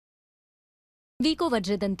विको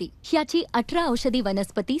वज्रदंती ह्याची 18 औषधी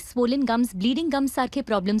वनस्पती स्वोलन गम्स, ब्लीडिंग गम्स सारखे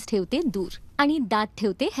प्रॉब्लेम्स ठेवते दूर आणि दात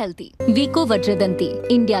ठेवते हेल्दी। विको वज्रदंती,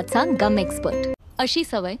 इंडियाचा गम एक्सपर्ट। अशी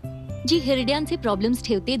सवय जी हिरड्यांचे प्रॉब्लेम्स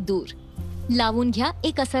ठेवते दूर। लावून घ्या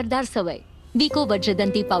एक असरदार सवय, विको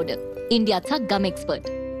वज्रदंती पावडर, इंडियाचा गम एक्सपर्ट।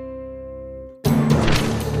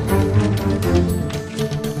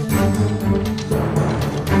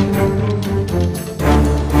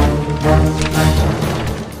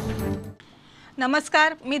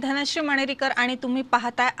 नमस्कार, मी धनश्री मणेरीकर आणि तुम्ही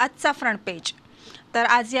पाहताय आजचा फ्रंट पेज। तर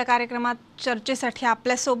आज या कार्यक्रमात चर्चेसाठी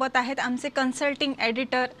आपल्या सोबत आहेत आमचे consulting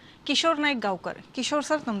editor Kishore Naik Gaonkar. Kishore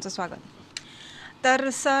sir, तुमचं स्वागत। तर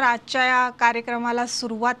सर, आजच्या या कार्यक्रमाला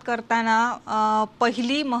सुरुवात करताना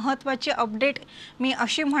पहिली महत्त्वाची अपडेट मी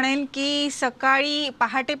अशी म्हणेन की सकाळी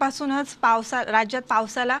पहाटेपासूनच राज्यात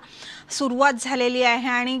पावसाला सुरुवात झालेली आहे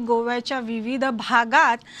आणि गोव्याच्या विविध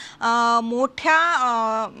भागात मोठ्या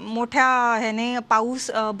ह्याने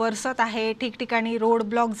पाऊस बरसत आहे। ठिकठिकाणी रोड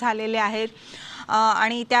ब्लॉक झालेले आहेत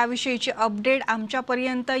आणि त्याविषयीची अपडेट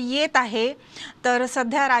आमच्यापर्यंत येत आहे। तर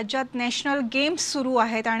सध्या राज्यात नॅशनल गेम्स सुरू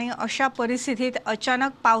आहेत आणि अशा परिस्थितीत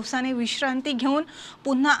अचानक पावसाने विश्रांती घेऊन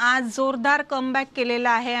पुन्हा आज जोरदार कमबॅक केलेला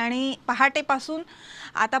आहे आणि पहाटेपासून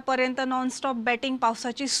आतापर्यंत नॉनस्टॉप बॅटिंग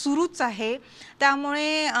पावसाची सुरूच आहे।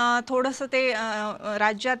 त्यामुळे थोडंसं ते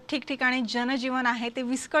राज्यात ठिकठिकाणी जनजीवन आहे ते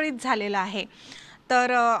विस्कळीत झालेलं आहे।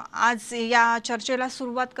 तर आज या चर्चेला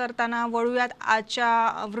सुरुवात करताना वळूयात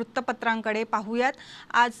आजच्या वृत्तपत्रांकडे, पाहूयात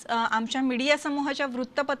आज आमच्या मीडिया समूहाच्या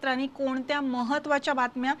वृत्तपत्रांनी कोणत्या महत्त्वाच्या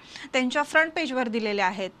बातम्या त्यांच्या फ्रंट पेजवर दिलेल्या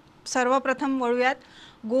आहेत। सर्वप्रथम वळूयात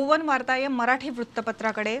गोवन वार्ता या मराठी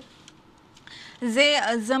वृत्तपत्राकडे, जे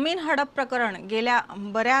जमीन हडप प्रकरण गेल्या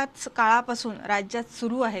बऱ्याच काळापासून राज्यात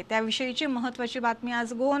सुरू आहे त्याविषयीची महत्त्वाची बातमी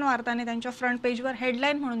आज गोवन वार्ताने त्यांच्या फ्रंट पेजवर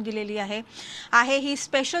हेडलाईन म्हणून दिलेली आहे। ही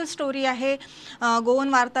स्पेशल स्टोरी आहे। गोवन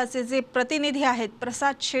वार्ताचे जे प्रतिनिधी आहेत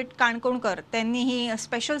प्रसाद शेट काणकोणकर, त्यांनी ही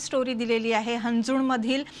स्पेशल स्टोरी दिलेली आहे।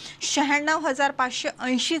 हंजुणमधील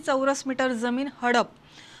 96,580 चौरस मीटर जमीन हडप,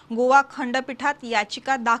 गोवा खंडपीठात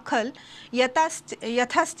याचिका दाखल,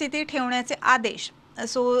 यथास्थिती ठेवण्याचे आदेश।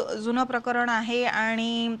 जुनं प्रकरण आहे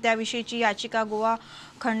आणि त्याविषयीची याचिका गोवा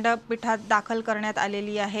खंडपीठात दाखल करण्यात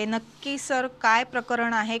आलेली आहे। नक्की सर काय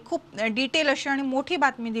प्रकरण आहे? खूप डिटेल अशी आणि मोठी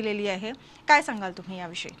बातमी दिलेली आहे, काय सांगाल तुम्ही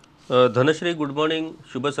याविषयी? धनश्री, गुड मॉर्निंग,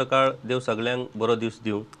 शुभ सकाळ, देव सगळ्यांक बरो दिवस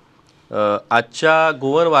दिव। आजच्या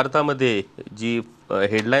गोवन वार्तामध्ये जी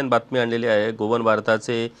हेडलाईन बातमी आणलेली आहे, गोवन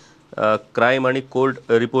वार्ताचे क्राईम आणि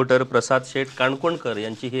कोर्ट रिपोर्टर प्रसाद शेट काणकोणकर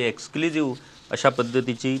यांची ही एक्सक्लुझिव्ह अशा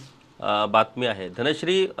पद्धतीची बातमी आहे।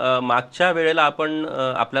 धनश्री, मागच्या वेळेला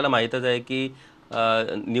आपल्याला माहीतच आहे की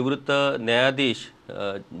निवृत्त न्यायाधीश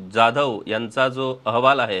जाधव यांचा जो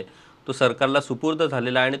अहवाल आहे तो सरकारला सुपूर्द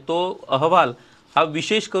झालेला आहे आणि तो अहवाल हा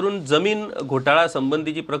विशेष करून जमीन घोटाळा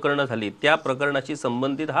संबंधीची प्रकरणं झाली त्या प्रकरणाशी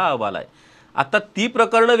संबंधित हा अहवाल आहे। आता ती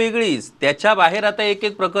प्रकरणं वेगळीच, त्याच्या बाहेर आता एक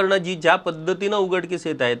एक प्रकरणं जी ज्या पद्धतीनं उघडकीस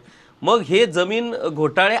येत आहेत, मग हे जमीन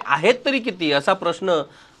घोटाळे आहेत तरी किती असा प्रश्न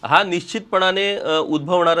हा निश्चितपणाने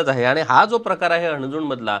उद्भवणारच आहे। आणि हा जो प्रकार आहे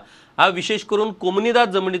हणजूणमधला, हा विशेष करून कोमनीदात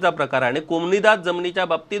जमिनीचा प्रकार आहे आणि कोमनीदात जमिनीच्या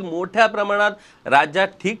बाबतीत मोठ्या प्रमाणात राज्यात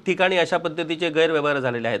ठिकठिकाणी अशा पद्धतीचे गैरव्यवहार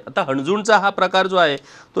झालेले आहेत। आता हणजूणचा हा प्रकार जो आहे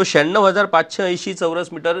तो 96,580 चौरस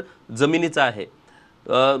मीटर जमिनीचा आहे।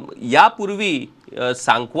 यापूर्वी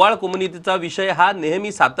सांकवाळ कम्युनिटीचा विषय हा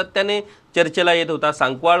नेहमी सातत्याने चर्चेला येत होता।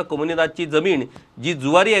 सांकवाळ कम्युनिटीची जमीन जी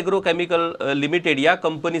जुवारी ॲग्रोकेमिकल लिमिटेड या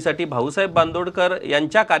कंपनीसाठी भाऊसाहेब बांदोडकर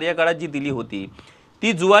यांच्या कार्यकाळात जी दिली होती,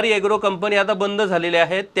 ती जुवारी ॲग्रो कंपनी आता बंद झालेली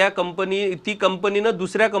आहे। ती कंपनीनं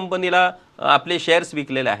दुसऱ्या कंपनीला आपले शेअर्स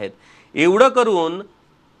विकलेले आहेत। एवढं करून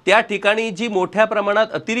त्या ठिकाणी जी मोठ्या प्रमाणात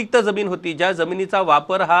अतिरिक्त जमीन होती, ज्या जमिनीचा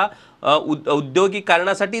वापर हा औद्योगिक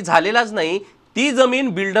कारणासाठी झालेलाच नाही, ती जमीन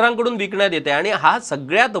बिल्डरांकडून विकण्यात येते आणि हा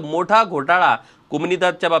सगळ्यात मोठा घोटाळा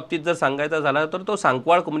कम्युनिदातच्या बाबतीत जर सांगायचा झाला तर तो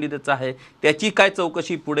सांकवाळ कम्युनिटीचा आहे। त्याची काय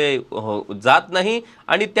चौकशी पुढे जात नाही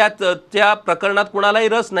आणि त्या प्रकरणात कुणालाही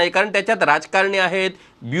रस नाही, कारण त्याच्यात राजकारणी आहेत,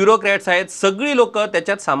 ब्युरोक्रॅट्स आहेत, सगळी लोक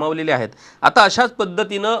त्याच्यात सामावलेली आहेत। आता अशाच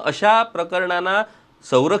पद्धतीनं अशा प्रकरणांना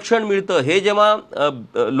संरक्षण मिळतं हे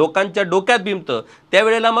जेव्हा लोकांच्या डोक्यात बिंबतं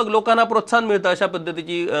त्यावेळेला मग लोकांना प्रोत्साहन मिळतं अशा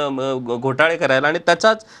पद्धतीची घोटाळे करायला आणि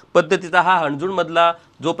त्याचाच पद्धतीचा हा हणजूणमधला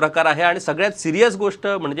जो प्रकार आहे। आणि सगळ्यात सिरियस गोष्ट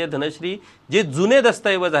म्हणजे धनश्री, जे जुने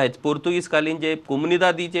दस्तऐवज आहेत, पोर्तुगीजकालीन जे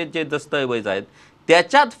कोमनीदादीचे जे दस्तऐवज आहेत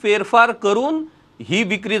त्याच्यात फेरफार करून ही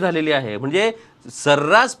विक्री झालेली आहे। म्हणजे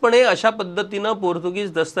सर्रासपणे अशा पद्धतीनं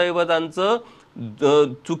पोर्तुगीज दस्तऐवजांचं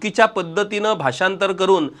चुकीच्या पद्धतीनं भाषांतर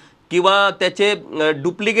करून किंवा त्याचे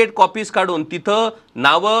डुप्लिकेट कॉपीज काढून तिथं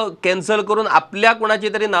नावं कॅन्सल करून आपल्या कोणाची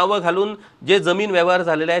तरी नावं घालून जे जमीन व्यवहार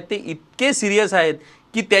झालेले आहेत ते इतके सिरियस आहेत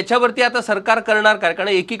की त्याच्यावरती आता सरकार करणार काय? कारण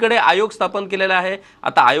एकीकडे आयोग स्थापन केलेला आहे,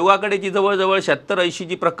 आता आयोगाकडे जी जवळजवळ 76-80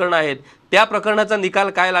 जी प्रकरणं आहेत त्या प्रकरणाचा निकाल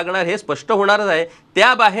काय लागणार हे स्पष्ट होणारच आहे.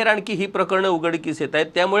 त्याबाहेर आणखी ही प्रकरणं उघडकीस येत आहेत.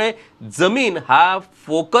 त्यामुळे जमीन हा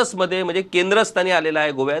फोकसमध्ये म्हणजे केंद्रस्थानी आलेला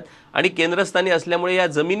आहे गोव्यात, आणि केंद्रस्थानी असल्यामुळे या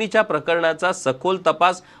जमिनीच्या प्रकरणाचा सखोल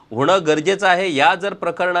तपास होणं गरजेचं आहे. या जर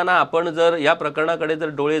प्रकरणांना आपण जर या प्रकरणाकडे जर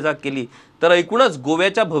डोळेझाक केली तर एकूणच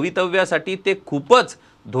गोव्याच्या भवितव्यासाठी ते खूपच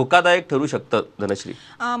धोकादायक ठरू शकतं. धनश्री,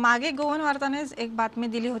 मागे गोवन वार्तानेच एक बातमी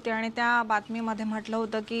दिली होती आणि त्या बातमीमध्ये म्हटलं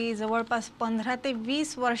होतं की जवळपास 15 ते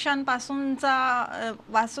 20 वर्षांपासूनचे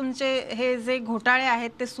हे जे घोटाळे आहेत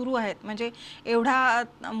ते सुरू आहेत. म्हणजे एवढा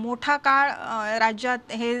मोठा काळ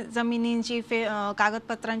राज्यात हे जमिनींची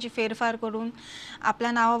कागदपत्रांची फेरफार करून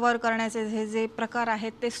आपल्या नावावर करण्याचे हे जे प्रकार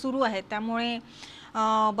आहेत ते सुरू आहेत. त्यामुळे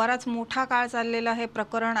बराच मोठा काळ चाललेलं हे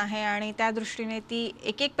प्रकरण आहे आणि त्या दृष्टीने ती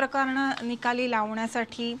एक प्रकरणं निकाली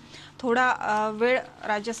लावण्यासाठी थोडा वेळ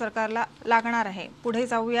राज्य सरकारला लागणार आहे. पुढे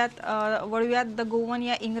वळूयात द गोवन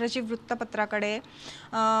या इंग्रजी वृत्तपत्राकडे.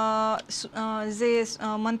 जे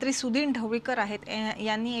मंत्री सुदीन ढवळीकर आहेत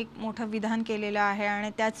यांनी एक मोठं विधान केलेलं आहे आणि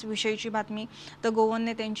त्याच विषयीची बातमी द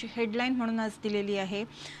गोवनने त्यांची हेडलाईन म्हणून आज दिलेली आहे.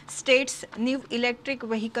 States new electric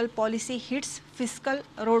vehicle policy hits fiscal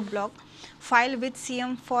road block, file with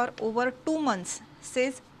CM for over 2 months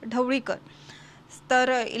says Dhavalikar. तर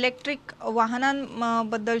इलेक्ट्रिक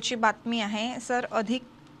वाहनांबद्दलची बातमी आहे. सर, अधिक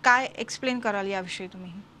काय एक्सप्लेन कराल याविषयी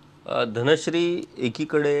तुम्ही? धनश्री,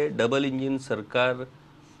 एकीकडे डबल इंजिन सरकार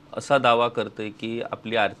असा दावा करते की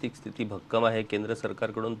आपली आर्थिक स्थिती भक्कम आहे, केंद्र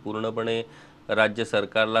सरकारकडून पूर्णपणे राज्य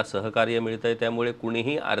सरकारला सहकार्य मिळतं आहे, त्यामुळे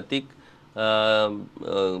कुणीही आर्थिक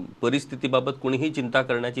परिस्थितीबाबत कुणीही चिंता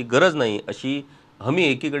करण्याची गरज नाही अशी हमी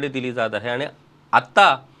एकीकडे दिली जात आहे. आणि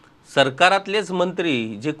आत्ता सरकारातलेच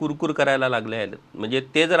मंत्री जे कुरकुर करायला लागले आहेत, म्हणजे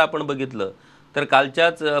ते जर आपण बघितलं तर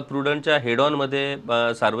कालच्याच प्रुडंटच्या हेड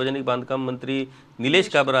ऑनमध्ये सार्वजनिक बांधकाम मंत्री निलेश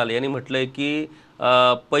काब्राल यांनी म्हटलंय की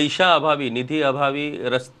पैशाअभावी, निधी अभावी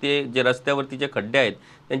रस्त्यावरती जे खड्डे आहेत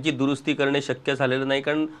त्यांची दुरुस्ती करणे शक्य झालेलं नाही.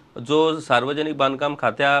 कारण जो सार्वजनिक बांधकाम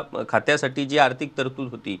खात्यासाठी जी आर्थिक तरतूद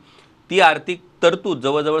होती ती आर्थिक तरतूद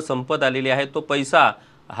जवळजवळ संपत आलेली आहे. तो पैसा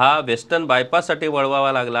हा वेस्टर्न बायपाससाठी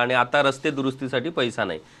वळवावा लागला आणि आता रस्ते दुरुस्तीसाठी पैसा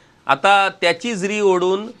नाही. आता त्याची जरी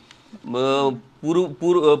ओढून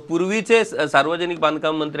पूर्वीचे सार्वजनिक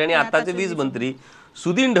बांधकाम मंत्री आणि आताचे वीज मंत्री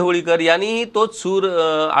सुदीन ढवळीकर यांनीही तोच सूर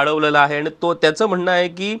अडवलेला आहे. आणि त्याचं म्हणणं आहे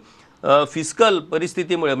की फिस्कल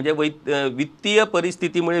परिस्थितीमुळे म्हणजे वित्तीय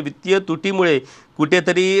परिस्थितीमुळे, वित्तीय तुटीमुळे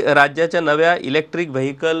कुठेतरी राज्याच्या नव्या इलेक्ट्रिक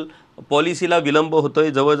व्हेकल पॉलिसीला विलंब होतोय.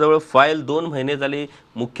 जवळजवळ फाईल 2 महिने झाले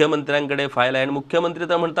मुख्यमंत्र्यांकडे फाईल आहे आणि मुख्यमंत्री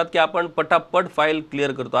तर म्हणतात की आपण पटापट फाईल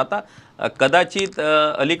क्लिअर करतो. आता कदाचित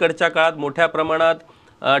अलीकडच्या काळात मोठ्या प्रमाणात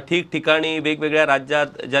ठिकठिकाणी वेगवेगळ्या राज्यात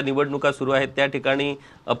ज्या निवडणुका सुरू आहेत त्या ठिकाणी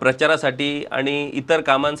प्रचारासाठी आणि इतर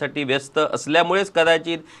कामांसाठी व्यस्त असल्यामुळेच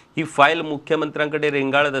कदाचित ही फाईल मुख्यमंत्र्यांकडे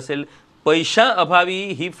रेंगाळत असेल. पैशाअभावी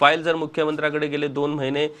ही फाईल जर मुख्यमंत्र्यांकडे गेले 2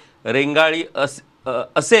 महिने रेंगाळी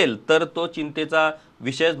असेल तर तो चिंतेचा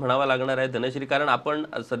विषयच म्हणावा लागणार आहे. धनश्री, कारण आपण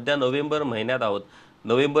सध्या नोव्हेंबर महिन्यात आहोत.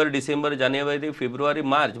 नोव्हेंबर, डिसेंबर, जानेवारी, फेब्रुवारी,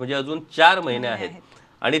 मार्च म्हणजे अजून 4 महिने आहेत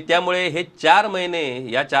आणि त्यामुळे हे 4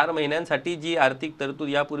 महिने, या 4 महिन्यांसाठी जी आर्थिक तरतूद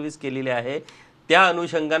यापूर्वीच केलेली आहे त्या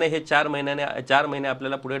अनुषंगाने हे 4 महिने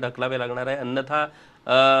आपल्याला पुढे ढकलावे लागणार आहे.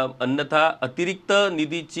 अन्यथा अतिरिक्त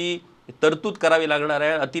निधीची तरतूद करावी लागणार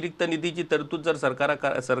आहे. अतिरिक्त निधीची तरतूद जर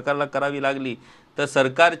सरकारला करावी लागली तर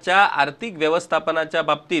सरकारच्या आर्थिक व्यवस्थापनाच्या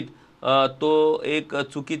बाबतीत तो एक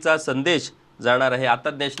चुकीचा संदेश जाणार आहे. आता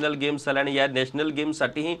नॅशनल गेम्स झाले आणि या नॅशनल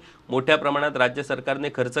गेम्ससाठीही मोठ्या प्रमाणात राज्य सरकारने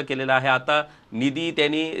खर्च केलेला आहे. आता निधी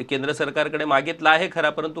त्यांनी केंद्र सरकारकडे मागितला आहे खरा,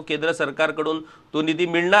 परंतु केंद्र सरकारकडून तो निधी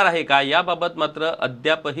मिळणार आहे का याबाबत मात्र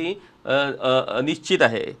अद्यापही अनिश्चित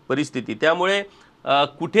आहे परिस्थिती. त्यामुळे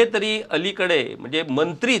कुठेतरी अलीकडे म्हणजे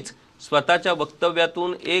मंत्रीच स्वतःच्या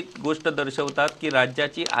वक्तव्यातून एक गोष्ट दर्शवतात की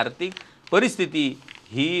राज्याची आर्थिक परिस्थिती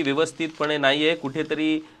ही व्यवस्थितपणे नाही आहे.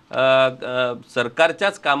 कुठेतरी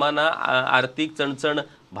सरकारच्याच कामांना आर्थिक चणचण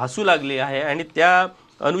भासू लागली आहे आणि त्या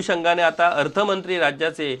अनुषंगाने आता अर्थमंत्री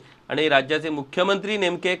राज्याचे मुख्यमंत्री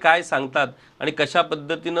नेमके काय सांगतात आणि कशा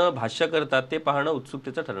पद्धतीनं भाष्य करतात ते पाहणं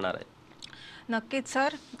उत्सुकतेचं ठरणार आहे. नक्कीच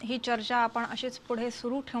सर, ही चर्चा आपण अशीच पुढे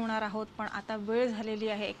सुरू ठेवणार आहोत, पण आता वेळ झालेली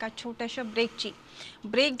आहे एका छोट्याशा ब्रेकची.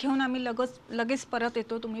 ब्रेक घेऊन आम्ही लगेच परत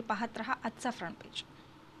येतो. तुम्ही पाहत रहा आजचा फ्रंट पेज.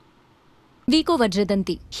 विको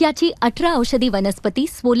वज्रदंती ह्याची 18 औषधी वनस्पती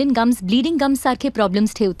स्वोलन गम्स, ब्लीडिंग गम्स सारखे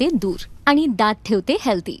प्रॉब्लेम्स ठेवते दूर आणि दात ठेवते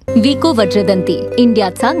हेल्दी. विको वज्रदंती,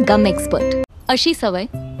 इंडियाचा गम एक्सपर्ट. अशी सवय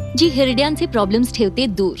जी हिरड्यांचे प्रॉब्लेम्स ठेवते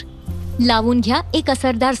दूर. लावून घ्या एक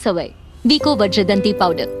असरदार सवय. विको वज्रदंती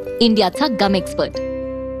पावडर, इंडियाचा गम एक्सपर्ट.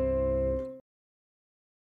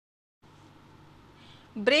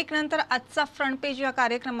 ब्रेक नंतर आजचा फ्रंट पेज या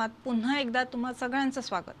कार्यक्रमात पुन्हा एकदा तुम्हा सगळ्यांचं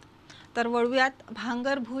स्वागत। तर वळूयात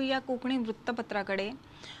भांगरभुई या कोकणी वृत्तपत्राकडे।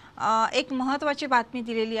 एक महत्त्वाची बातमी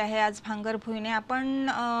दिलेली आहे आज भांगरभुईने। आपण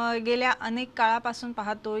गेल्या अनेक काळापासून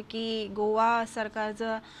पाहतोय की गोवा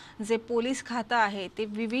सरकारचं जे पोलीस खातं आहे ते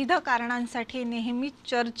विविध कारणांसाठी नेहमी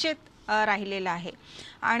चर्चेत राहिलेलं आहे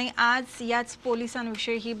आणि आज याच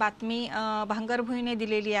पोलिसांविषयी ही बातमी भांगरभुईने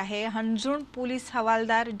दिलेली आहे। हंजुण पोलीस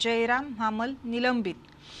हवालदार जयराम हामल निलंबित,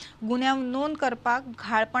 गुन्हा नोंद करपाक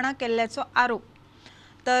घाळपणा केल्याचो आरोप।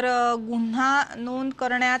 तर गुन्हा नोंद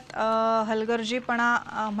करण्यात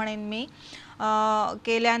हलगर्जीपणा म्हणेन मी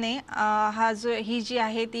केल्याने ही जी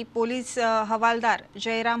आहे ती पोलीस हवालदार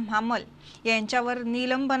जयराम हामल यांच्यावर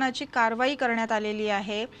निलंबनाची कारवाई करण्यात आलेली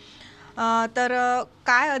आहे। तर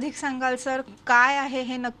काय अधिक सांगाल सर, काय आहे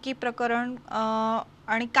हे नक्की प्रकरण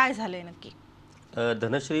आणि काय झालंय नक्की?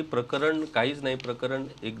 धनश्री, प्रकरण काहीच नाही। प्रकरण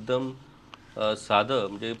एकदम साधं,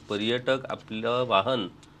 म्हणजे पर्यटक आपलं वाहन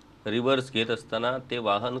रिव्हर्स घेत असताना ते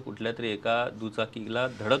वाहन कुठल्या तरी एका दुचाकीला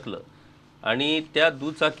धडकलं आणि त्या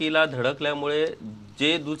दुचाकीला धडकल्यामुळे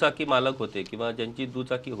जे दुचाकी मालक होते किंवा ज्यांची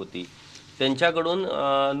दुचाकी होती त्यांच्याकडून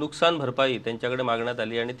नुकसान भरपाई त्यांच्याकडे मागण्यात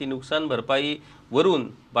आली आणि ती नुकसान भरपाई वरून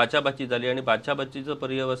बाचाबाची झाली आणि बाचाबाचीचं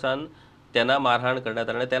पर्यवसान त्यांना मारहाण करण्यात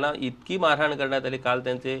आली। त्यांना इतकी मारहाण करण्यात आली, काल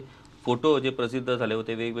त्यांचे फोटो जे प्रसिद्ध झाले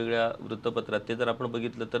होते वेगवेगळ्या वृत्तपत्रात ते जर आपण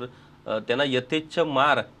बघितलं तर त्यांना यथेच्छ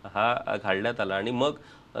मार हा घालण्यात आला। आणि मग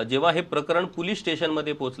जेव्हा हे प्रकरण पोलीस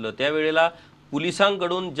स्टेशनमध्ये पोहोचलं त्यावेळेला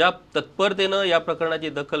पोलिसांकडून ज्या तत्परतेनं या प्रकरणाची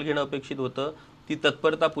दखल घेणं अपेक्षित होतं ती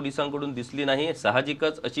तत्परता पोलिसांकडून दिसली नाही।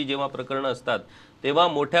 साहजिकच अशी जेव्हा प्रकरणं असतात तेव्हा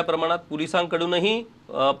मोठ्या प्रमाणात पोलिसांकडूनही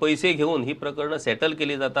पैसे घेऊन ही प्रकरणं सेटल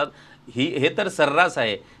केली जातात, हे तर सर्रास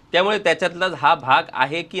आहे। त्यामुळे त्याच्यातलाच हा भाग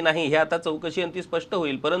आहे की नाही हे आता चौकशीअंती स्पष्ट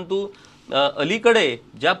होईल। परंतु अलीकडे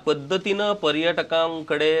ज्या पद्धतीनं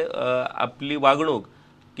पर्यटकांकडे आपली वागणूक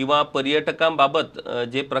किंवा पर्यटकांबाबत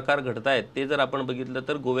जे प्रकार घडत आहेत ते जर आपण बघितलं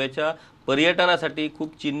तर गोव्याच्या पर्यटनासाठी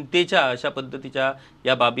खूप चिंतेच्या अशा पद्धतीच्या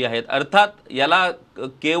या बाबी आहेत। अर्थात याला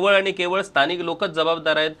केवळ आणि केवळ स्थानिक लोकच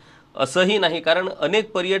जबाबदार आहेत असंही नाही, कारण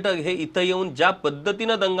अनेक पर्यटक हे इथं येऊन ज्या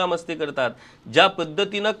पद्धतीनं दंगामस्ती करतात, ज्या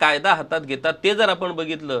पद्धतीनं कायदा हातात घेतात ते जर आपण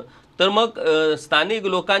बघितलं तर मग स्थानिक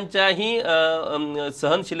लोकांच्याही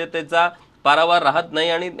सहनशीलतेचा पारावार राहत नाही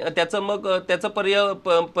आणि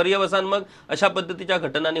त्याचं पर्यवसान मग अशा पद्धतीच्या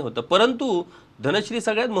घटनांनी होतं। परंतु धनश्री,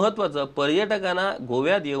 सगळ्यात महत्त्वाचं, पर्यटकांना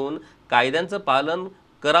गोव्यात येऊन कायद्यांचं पालन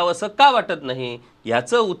करावंसं का वाटत नाही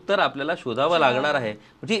याचं उत्तर आपल्याला शोधावं लागणार आहे।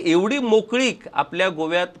 म्हणजे एवढी मोकळीक आपल्या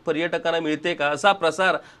गोव्यात पर्यटकांना मिळते का? असा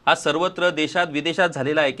प्रसार हा सर्वत्र देशात विदेशात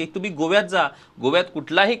झालेला आहे की तुम्ही गोव्यात जा, गोव्यात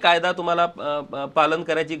कुठलाही कायदा तुम्हाला पालन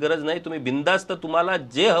करायची गरज नाही, तुम्ही बिनधास्त तुम्हाला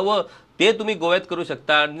जे हवं ते तुम्ही गोव्यात करू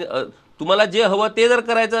शकता, तुम्हाला जे हवं ते जर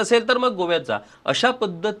करायचं असेल तर मग गोव्यात जा। अशा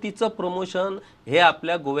पद्धतीचं प्रमोशन हे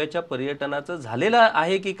आपल्या गोव्याच्या पर्यटनाचं झालेलं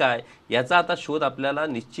आहे की काय याचा आता शोध आपल्याला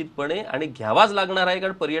निश्चितपणे आणि घ्यावाच लागणार आहे,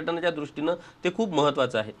 कारण पर्यटनाच्या दृष्टीनं ते खूप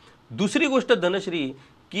महत्त्वाचं आहे। दुसरी गोष्ट धनश्री,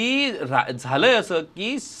 की झालंय असं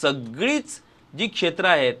की सगळीच जी क्षेत्र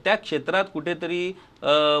आहेत त्या क्षेत्रात कुठेतरी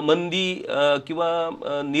मंदी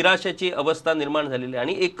किंवा निराशेची अवस्था निर्माण झालेली आहे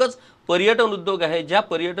आणि एकच पर्यटन उद्योग आहे ज्या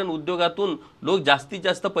पर्यटन उद्योगातून लोक जास्तीत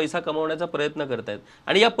जास्त पैसा कमवण्याचा प्रयत्न करत आहेत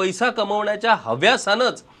आणि या पैसा कमवण्याच्या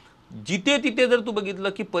हव्यासानंच जिथे तिथे जर तू बघितलं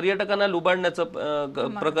की पर्यटकांना लुबाडण्याचं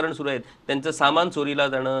प्रकरण सुरू आहे। त्यांचं सामान चोरीला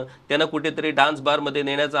जाणं, त्यांना कुठेतरी डान्स बारमध्ये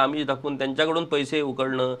नेण्याचं आमिष दाखवून त्यांच्याकडून पैसे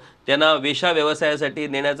उकळणं, त्यांना वेश्या व्यवसायासाठी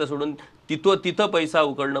नेण्याचं सोडून तिथं पैसा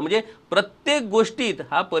उकळणं, म्हणजे प्रत्येक गोष्टीत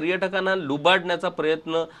हा पर्यटकांना लुबाडण्याचा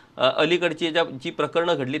प्रयत्न अलीकडची जी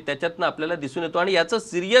प्रकरणं घडली त्याच्यातनं आपल्याला दिसून येतो आणि याचं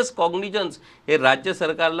सिरियस कॉग्निजन्स हे राज्य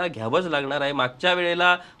सरकारला घ्यावंच लागणार आहे। मागच्या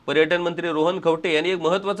वेळेला पर्यटन मंत्री रोहन खवटे यांनी एक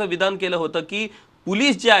महत्त्वाचं विधान केलं होतं की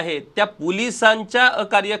पोलीस जे आहेत त्या पोलिसांच्या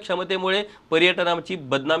अकार्यक्षमतेमुळे पर्यटनाची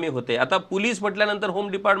बदनामी होते। आता पोलीस म्हटल्यानंतर होम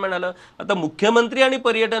डिपार्टमेंट आलं, आता मुख्यमंत्री आणि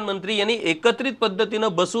पर्यटन मंत्री यांनी एकत्रित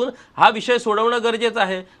पद्धतीनं बसून हा विषय सोडवणं गरजेचं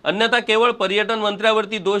आहे, अन्यथा केवळ पर्यटन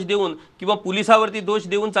मंत्र्यावरती दोष देऊन किंवा पोलिसावरती दोष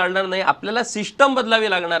देऊन चालणार नाही, आपल्याला सिस्टम बदलावी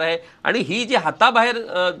लागणार आहे। आणि ही जी हाताबाहेर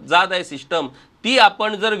जात आहे सिस्टम ती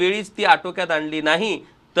आपण जर वेळीच ती आटोक्यात आणली नाही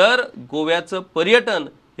तर गोव्याचं पर्यटन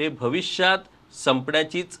हे भविष्यात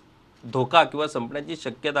संपण्याचीच धोका किंवा संपण्याची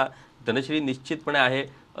शक्यता धनश्री निश्चितपणे आहे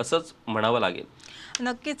असंच म्हणावं लागेल।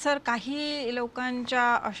 नक्कीच सर, काही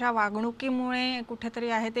लोकांच्या अशा वागणुकीमुळे कुठेतरी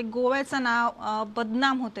आहे ते गोव्याचं नाव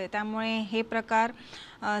बदनाम होते, त्यामुळे हे प्रकार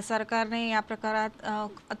सरकारने या प्रकारात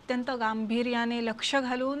अत्यंत गांभीर्याने लक्ष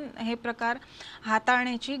घालून हे प्रकार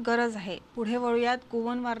हाताळण्याची गरज आहे। पुढे वळूयात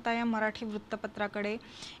गोवन वार्ता या मराठी वृत्तपत्राकडे।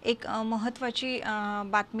 एक महत्त्वाची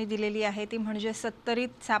बातमी दिलेली आहे ती म्हणजे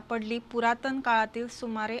 70त सापडली पुरातन काळातील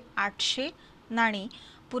सुमारे 800 नाणी,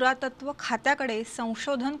 पुरातत्व खात्याकडे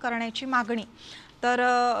संशोधन करण्याची मागणी। तर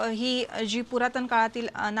ही जी पुरातन काळातील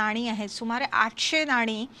नाणी आहेत, सुमारे 800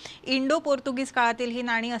 नाणी इंडो पोर्तुगीज काळातील ही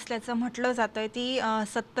नाणी असल्याचं म्हटलं जातं। ती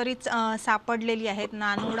 70च सापडलेली आहेत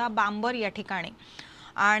नानोडा बांबर या ठिकाणी,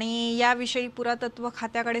 आणि याविषयी पुरातत्व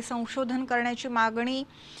खात्याकडे संशोधन करण्याची मागणी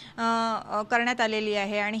करण्यात आलेली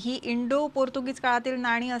आहे। आणि ही इंडो पोर्तुगीज काळातील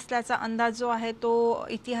नाणी असल्याचा अंदाज जो आहे तो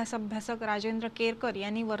इतिहास अभ्यासक राजेंद्र केरकर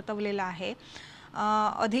यांनी वर्तवलेला आहे।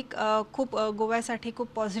 अधिक खूप गोव्यासाठी खूप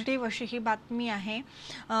पॉझिटिव्ह अशी ही बातमी आहे।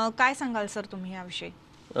 काय सांगाल सर तुम्ही याविषयी?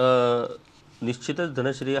 निश्चितच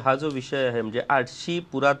धनश्री, हा जो विषय आहे म्हणजे 800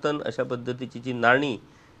 पुरातन अशा पद्धतीची जी नाणी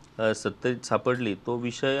 70 सापडली, तो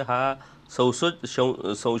विषय हा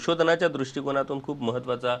संशोधनाच्या दृष्टिकोनातून खूप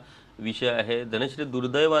महत्त्वाचा विषय आहे। धनश्री,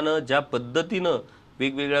 दुर्दैवानं ज्या पद्धतीनं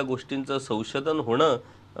वेगवेगळ्या गोष्टींचं संशोधन होणं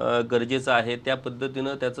गरजेचं आहे, त्या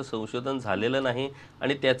पद्धतीनं त्याचं संशोधन झालेलं नाही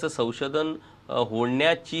आणि त्याचं संशोधन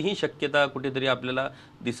होण्याचीही शक्यता कुठेतरी आपल्याला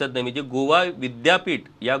दिसत नाही। म्हणजे गोवा विद्यापीठ,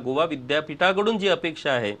 या गोवा विद्यापीठाकडून जी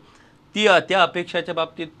अपेक्षा आहे ती त्या अपेक्षाच्या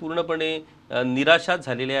बाबतीत पूर्णपणे निराशाच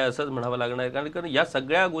झालेली आहे असंच म्हणावं लागणार आहे। कारण या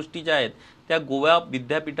सगळ्या गोष्टी ज्या आहेत त्या गोवा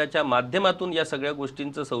विद्यापीठाच्या माध्यमातून या सगळ्या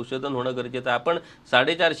गोष्टींचं संशोधन होणं गरजेचं आहे। आपण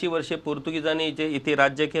 450 वर्षे पोर्तुगीजांनी जे इथे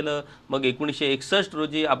राज्य केलं, मग 1961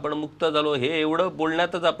 रोजी आपण मुक्त झालो, हे एवढं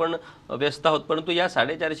बोलण्यातच आपण व्यस्त आहोत, परंतु या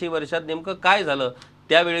 450 वर्षात नेमकं काय झालं,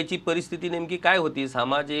 त्यावेळेची परिस्थिती नेमकी काय होती,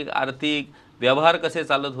 सामाजिक आर्थिक व्यवहार कसे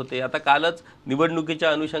चालत होते। आता कालच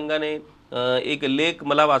निवडणुकीच्या अनुषंगाने एक लेख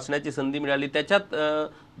मला वाचण्याची संधी मिळाली, त्याच्यात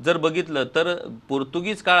जर बघितलं तर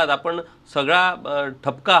पोर्तुगीज काळात आपण सगळा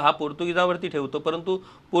ठपका हा पोर्तुगीजावरती ठेवतो, परंतु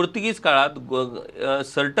पोर्तुगीज काळात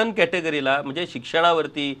सर्टन कॅटेगरीला म्हणजे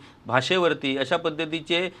शिक्षणावरती, भाषेवरती अशा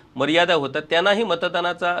पद्धतीचे मर्यादा होतात, त्यांनाही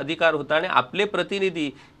मतदानाचा अधिकार होता आणि आपले प्रतिनिधी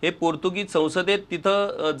हे पोर्तुगीज संसदेत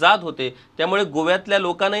तिथं जात होते, त्यामुळे गोव्यातल्या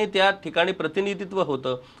लोकांनाही त्या ठिकाणी प्रतिनिधित्व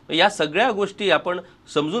होतं। या सगळ्या गोष्टी आपण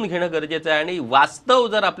समजून घेणं गरजेचं आहे आणि वास्तव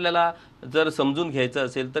जर आपल्याला समजून घ्यायचं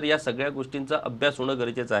असेल तर या सगळ्या गोष्टींचा अभ्यास होणं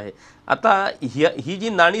गरजेचं आहे। आता ही जी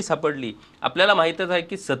नाणी सापडली, आपल्याला माहीतच आहे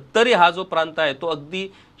की 70 हा जो प्रांत आहे तो अगदी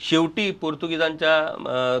शेवटी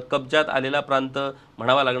पोर्तुगीजांच्या कब्जात आलेला प्रांत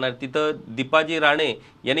म्हणावा लागणार। तिथं दीपाजी राणे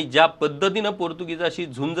यांनी ज्या पद्धतीनं पोर्तुगीजाशी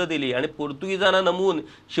झुंज दिली आणि पोर्तुगीजांना नमवून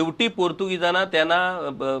शेवटी पोर्तुगीजांना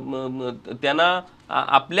त्यांना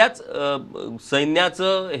आपल्याच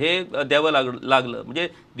सैन्याचं हे द्यावं लागलं। म्हणजे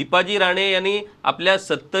दीपाजी राणे यांनी आपल्या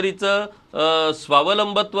 70चं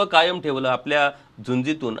स्वावलंबत्व कायम ठेवलं आपल्या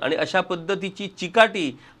झुंजीतून, आणि अशा पद्धतीची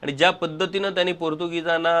चिकाटी आणि ज्या पद्धतीनं त्यांनी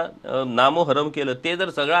पोर्तुगीजांना नामोहरम केलं, ते जर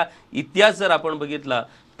सगळा इतिहास जर आपण बघितला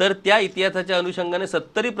तर त्या इतिहासाच्या अनुषंगाने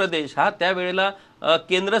 70 प्रदेश हा त्यावेळेला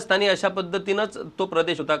केंद्रस्थानी अशा पद्धतीनंच तो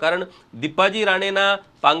प्रदेश होता। कारण दीपाजी राणेंना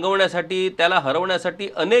पांगवण्यासाठी, त्याला हरवण्यासाठी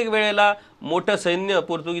अनेक वेळेला मोठं सैन्य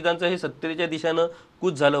पोर्तुगीजांचं हे 70च्या दिशेनं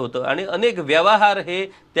कूच झालं होतं आणि अनेक व्यवहार हे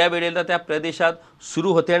त्यावेळेला त्या प्रदेशात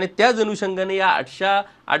सुरू होते। आणि त्याच अनुषंगाने या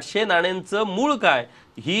 800 नाण्यांचं मूळ काय,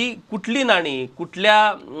 ही कुठली नाणी,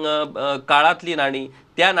 कुठल्या काळातली नाणी,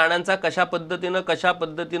 त्या नाण्यांचा कशा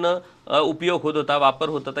पद्धतीनं उपयोग होत होता, वापर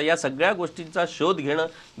होत होता, या सगळ्या गोष्टींचा शोध घेणं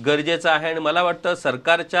गरजेचं आहे। आणि मला वाटतं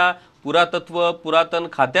सरकारच्या पुरातन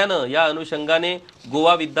खात्यानं या अनुषंगाने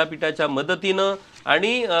गोवा विद्यापीठाच्या मदतीनं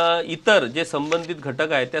आणि इतर जे संबंधित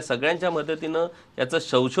घटक आहेत त्या सगळ्यांच्या मदतीनं याचं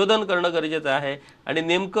संशोधन करणं गरजेचं आहे आणि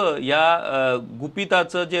नेमकं या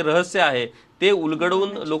गुपिताचं जे रहस्य आहे ते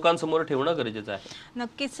उलगडवून लोकांसमोर ठेवणं गरजेचं आहे।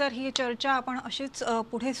 नक्कीच सर, ही चर्चा आपण अशीच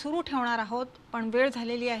पुढे सुरू ठेवणार आहोत, पण वेळ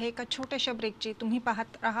झालेली आहे एका छोट्याशा ब्रेकची। तुम्ही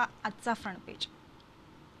पाहत राहा आजचा फ्रंट पेज।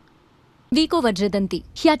 विको वज्रदंती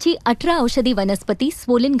ह्याची 18 औषधी वनस्पती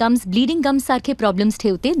स्वोलन गम्स, ब्लीडिंग गम्स सारखे प्रॉब्लेम्स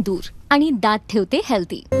ठेवते दूर आणि दात ठेवते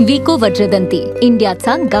हेल्दी। विको वज्रदंती,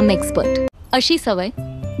 इंडियाचा गम एक्सपर्ट। अशी सवय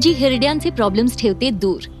जी हिरड्यांचे प्रॉब्लेम्स ठेवते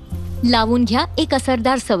दूर। लावून घ्या एक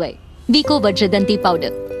असरदार सवय, विको वज्रदंती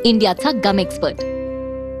पावडर, इंडियाचा गम एक्सपर्ट।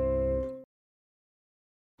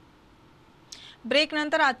 ब्रेक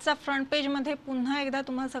नंतर आजचा फ्रंट पेज मध्ये पुन्हा एकदा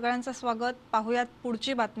तुम्हा सगळ्यांचं स्वागत। पाहूयात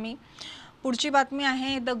पुढची बातमी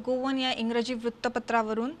आहे द गोवन या इंग्रजी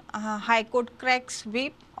वृत्तपत्रावरून। High court cracks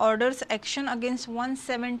whip, orders action against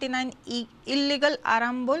 179 illegal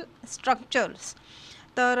Arambol structures.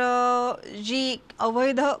 तर जी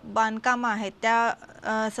अवैध बांधकामं आहेत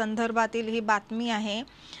त्या संदर्भातील ही बातमी आहे।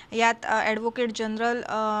 यात ॲडव्होकेट जनरल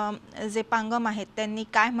जे पांगम आहेत त्यांनी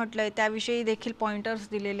काय म्हटलंय त्याविषयी देखील पॉइंटर्स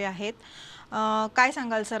दिलेले आहेत। काय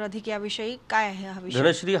सांगाल सर अधिक याविषयी, काय आहे हा विषय?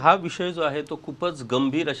 धनश्री, हा विषय जो आहे तो खूपच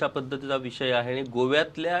गंभीर अशा पद्धतीचा विषय आहे आणि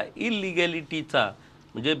गोव्यातल्या इलिगॅलिटीचा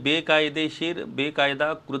म्हणजे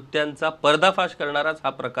बेकायदा कृत्यांचा पर्दाफाश करणाराच हा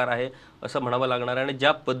प्रकार आहे असं म्हणावं लागणार आहे। आणि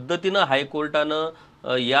ज्या पद्धतीनं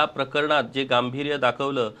हायकोर्टानं या प्रकरणात जे गांभीर्य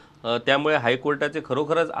दाखवलं, त्यामुळे हायकोर्टाचे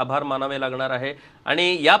खरोखरच आभार मानावे लागणार आहे।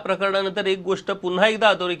 आणि या प्रकरणानंतर एक गोष्ट पुन्हा एकदा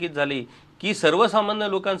अधोरेखित झाली की सर्वसामान्य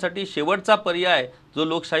लोकांसाठी शेवटचा पर्याय जो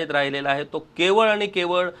लोकशाहीत राहिलेला आहे तो केवळ आणि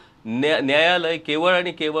केवळ न्यायालय, केवळ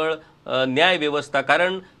आणि केवळ न्याय व्यवस्था।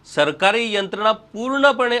 कारण सरकारी यंत्रणा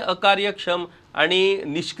पूर्णपणे अकार्यक्षम आणि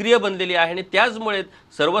निष्क्रिय बनलेली आहे आणि त्याचमुळे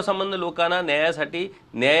सर्वसामान्य लोकांना न्यायासाठी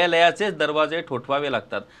न्यायालयाचेच दरवाजे ठोठवावे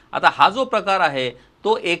लागतात। आता हा जो प्रकार आहे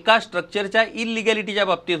तो एका स्ट्रक्चरच्या इलिगॅलिटीच्या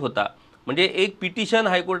बाबतीत होता। म्हणजे एक पिटिशन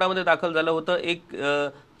हायकोर्टामध्ये दाखल झालं होतं, एक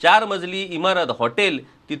 4 मजली इमारत हॉटेल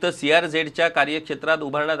तिथं CRZच्या कार्यक्षेत्रात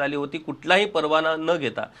उभारण्यात आली होती कुठलाही परवाना न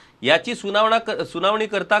घेता। याची सुनावणी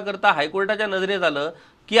करता करता हायकोर्टाच्या नजरेत आलं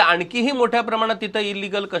की आणखीही मोठ्या प्रमाणात तिथं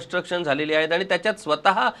इलिगल कन्स्ट्रक्शन झालेली आहेत आणि त्याच्यात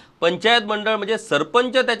स्वतः पंचायत मंडळ म्हणजे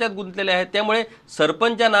सरपंच त्याच्यात गुंतलेले आहेत। त्यामुळे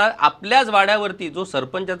सरपंचांना आपल्याच वाड्यावरती जो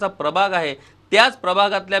सरपंचाचा प्रभाग आहे त्याच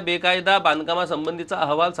प्रभागातल्या बेकायदा बांधकामासंबंधीचा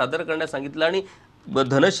अहवाल सादर करण्यास सांगितलं। आणि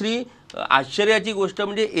धनश्री, आश्चर्याची गोष्ट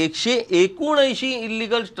म्हणजे 179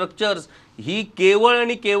 इलिगल स्ट्रक्चर्स ही केवळ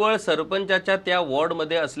आणि केवळ सरपंचाच्या त्या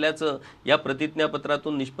वॉर्डमध्ये असल्याचं या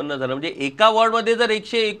प्रतिज्ञापत्रातून निष्पन्न झालं। म्हणजे एका वॉर्डमध्ये जर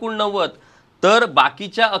 189 तर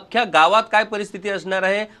बाकीच्या अख्ख्या गावात काय परिस्थिती असणार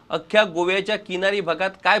आहे, अख्ख्या गोव्याच्या किनारी भागात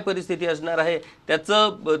काय परिस्थिती असणार आहे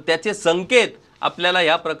त्याचे संकेत आपल्याला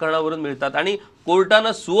या प्रकरणावरून मिळतात। आणि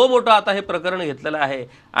कोर्टानं सुमोटो आता हे प्रकरण घेतलेलं आहे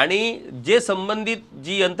आणि जे संबंधित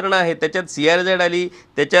जी यंत्रणा आहे त्याच्यात CRZ आली,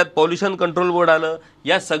 त्याच्यात पॉल्युशन कंट्रोल बोर्ड आलं,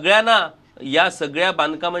 या सगळ्या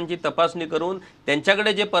बांधकामांची तपासणी करून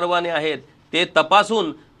त्यांच्याकडे जे परवाने आहेत ते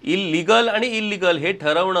तपासून इल्लीगल आणि इल्लीगल हे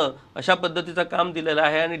ठरवणं अशा पद्धतीचं काम दिलेलं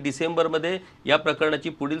आहे। आणि डिसेंबरमध्ये या प्रकरणाची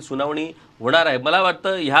पुढील सुनावणी होणार आहे। मला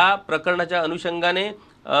वाटतं ह्या प्रकरणाच्या अनुषंगाने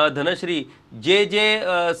धनश्री जे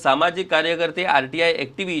सामाजिक कार्यकर्ते, RTI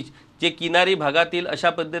ॲक्टिव्हिस्ट जे किनारी भागातील अशा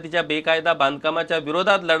पद्धतीच्या बेकायदा बांधकामाच्या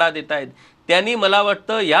विरोधात लढा देत आहेत त्यांनी मला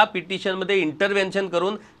वाटतं या पिटिशनमध्ये इंटरव्हेन्शन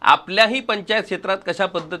करून आपल्याही पंचायत क्षेत्रात कशा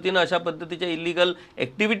पद्धतीनं अशा पद्धतीच्या इल्लीगल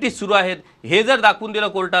ॲक्टिव्हिटीज सुरू आहेत हे जर दाखवून दिलं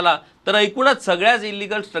कोर्टाला तर एकूणच सगळ्याच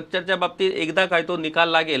इल्लीगल स्ट्रक्चरच्या बाबतीत एकदा काय तो निकाल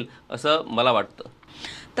लागेल असं मला वाटतं।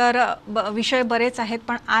 तर विषय बरेच आहेत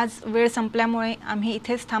पण आज वेळ संपल्यामुळे आम्ही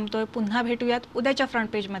इथेच थांबतोय। पुन्हा भेटूयात उद्याच्या फ्रंट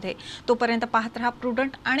पेजमध्ये। तोपर्यंत पाहत रहा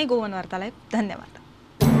प्रुडंट आणि गोवन वार्ता लाईव्ह। धन्यवाद।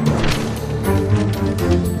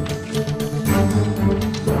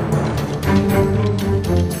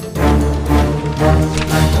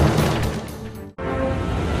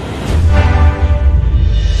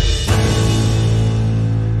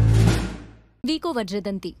 विको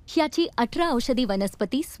वज्रदंती ह्याची 18 औषधी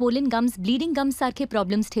वनस्पती स्वोलन गम्स, ब्लीडिंग गम्स सारखे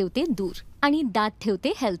प्रॉब्लेम्स ठेवते दूर आणि दात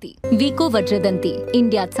ठेवते हेल्दी। विको वज्रदंती,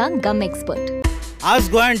 इंडियाचा गम एक्सपर्ट। आज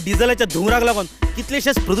गोंयात डिझेलाच्या धुंवराक लागून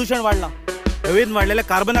कितलेशेच प्रदूषण वाढला। हवेन वाढलेल्या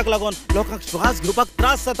कार्बनाक लागून लोकांक श्वास घेवपाक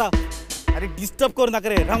त्रास जाता। अरे डिस्टर्ब करू नाका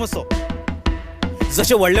रे रामसो।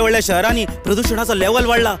 जशे व्हडल्या व्हडल्या शहरांनी प्रदूषणाचो लेवल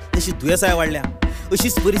वाढला तशी दुयेंसां वाढल्या।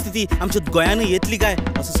 अशीच परिस्थिती आमच्या गोंयान येतली काय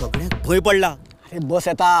असं सगळ्यांक भंय पडला। अरे बस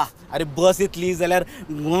येता। अरे बस येतली जाल्यार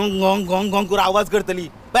गोंग गोंग गोंग गोंग करून आवाज करतली,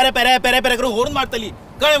 पेरे पेरे पेरे पेरे करून हॉर्न मारतली,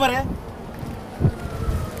 कळ्ळें मरे?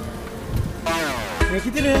 हे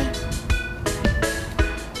कितें रे?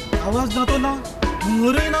 आवाज ना तो ना,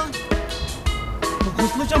 मोरय ना,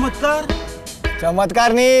 कसलो चमत्कार?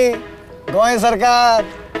 चमत्कार न्ही, गोंय सरकार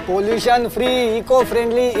pollution free eco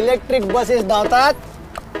friendly electric buses धांवतात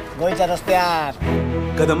गोंयच्या रस्त्यार।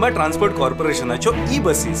 कदंबा ट्रान्सपोर्ट कॉर्पोरेशनाच्यो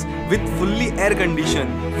buses with fully air condition,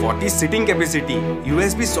 40 seating capacity,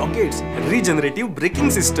 USB sockets, regenerative braking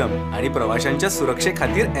system आणि प्रवाशांच्या सुरक्षे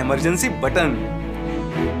खातीर एमर्जन्सी बटन।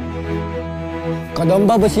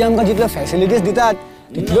 कदंबा बसी आमकां जितल्यो फॅसिलिटीज दितात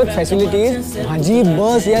तितल्योच फॅसिलिटीज माझी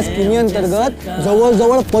बस या स्किमी अंतर्गत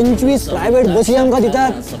जवळ 25 प्रायव्हेट बसी आमकां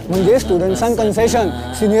दितात। म्हणजे स्टुडंट्सांक कन्सेशन,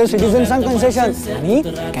 सिनियर सिटीजन्सांक कन्सेशन आणि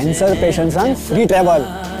कॅन्सर पेशंट्सांक फ्री ट्रॅव्हल।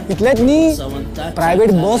 इतलेच न्ही,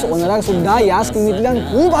 प्रायव्हेट बस ओनराक सुद्धा या स्किमींतल्यान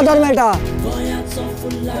खूप आदार मेळटा।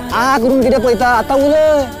 आ करून कितें पळयता, आतां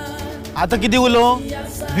उलय। आता किती उलो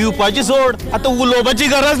भिवपाची सोड, आता उलोवपाची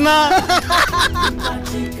गरज ना।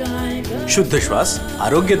 शुद्ध श्वास,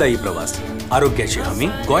 आरोग्यदायी प्रवास, आरोग्याची हमी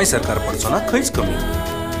गोंय सरकार पडचो ना खंयच कमी।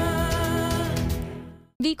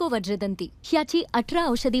 विको वज्रदंती ह्याची 18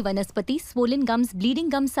 औषधी वनस्पती स्वोलन गम्स, ब्लीडिंग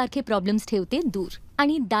गम्स सारखे प्रॉब्लेम्स ठेवते दूर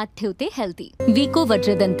आणि दात ठेवते हेल्दी। विको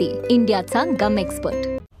वज्रदंती, इंडियाचा गम एक्सपर्ट।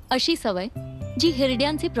 अशी सवय जी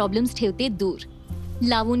हिरड्यांचे प्रॉब्लेम्स ठेवते दूर।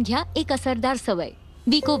 लावून घ्या एक असरदार सवय,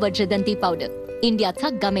 विको वज्रदंती पावडर, इंडियाचा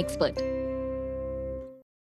गम एक्सपर्ट।